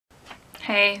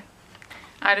Hey,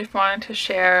 I just wanted to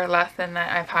share a lesson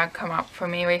that I've had come up for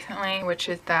me recently, which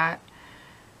is that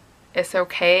it's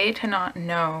okay to not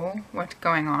know what's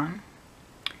going on.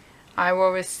 I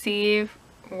will receive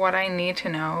what I need to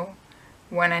know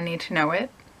when I need to know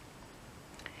it.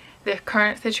 The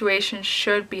current situation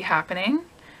should be happening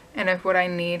and is what I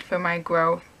need for my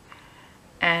growth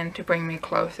and to bring me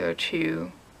closer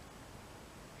to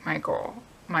my goal,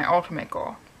 my ultimate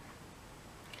goal.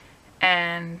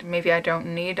 And maybe I don't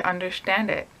need to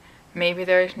understand it. Maybe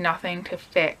there's nothing to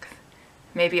fix.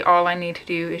 Maybe all I need to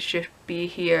do is just be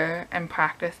here and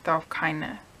practice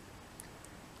self-kindness.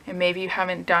 And maybe you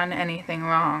haven't done anything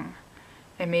wrong.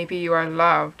 And maybe you are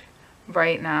loved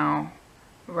right now,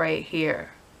 right here,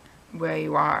 where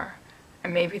you are.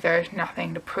 And maybe there's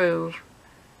nothing to prove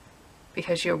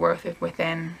because your worth is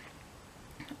within,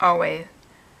 always.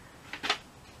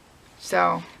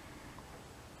 So,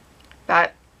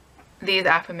 these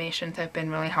affirmations have been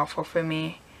really helpful for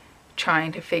me,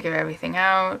 trying to figure everything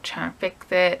out, trying to fix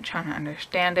it, trying to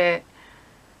understand it,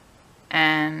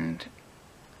 and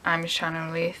I'm just trying to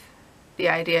release the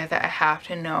idea that I have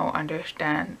to know,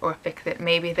 understand, or fix it.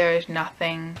 Maybe there is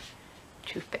nothing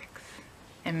to fix,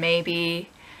 and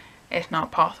maybe it's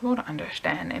not possible to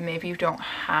understand, and maybe you don't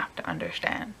have to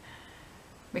understand,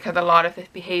 because a lot of this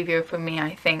behavior for me,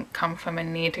 I think, comes from a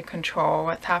need to control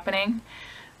what's happening,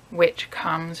 which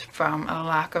comes from a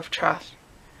lack of trust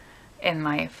in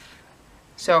life.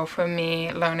 So for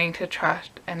me, learning to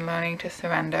trust and learning to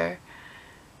surrender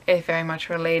is very much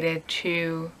related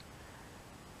to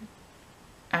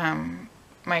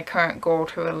my current goal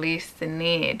to release the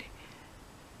need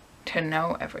to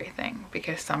know everything,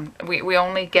 because we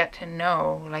only get to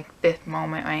know like this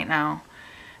moment right now,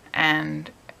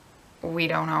 and we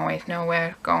don't always know where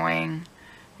it's going,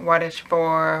 what it's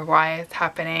for, why it's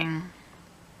happening.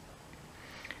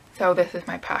 So this is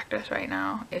my practice right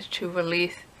now, is to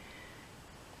release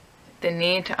the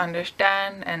need to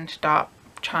understand and stop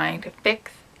trying to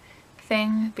fix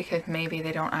things, because maybe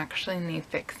they don't actually need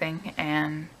fixing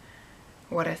and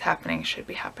what is happening should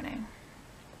be happening.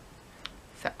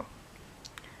 So,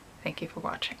 thank you for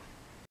watching.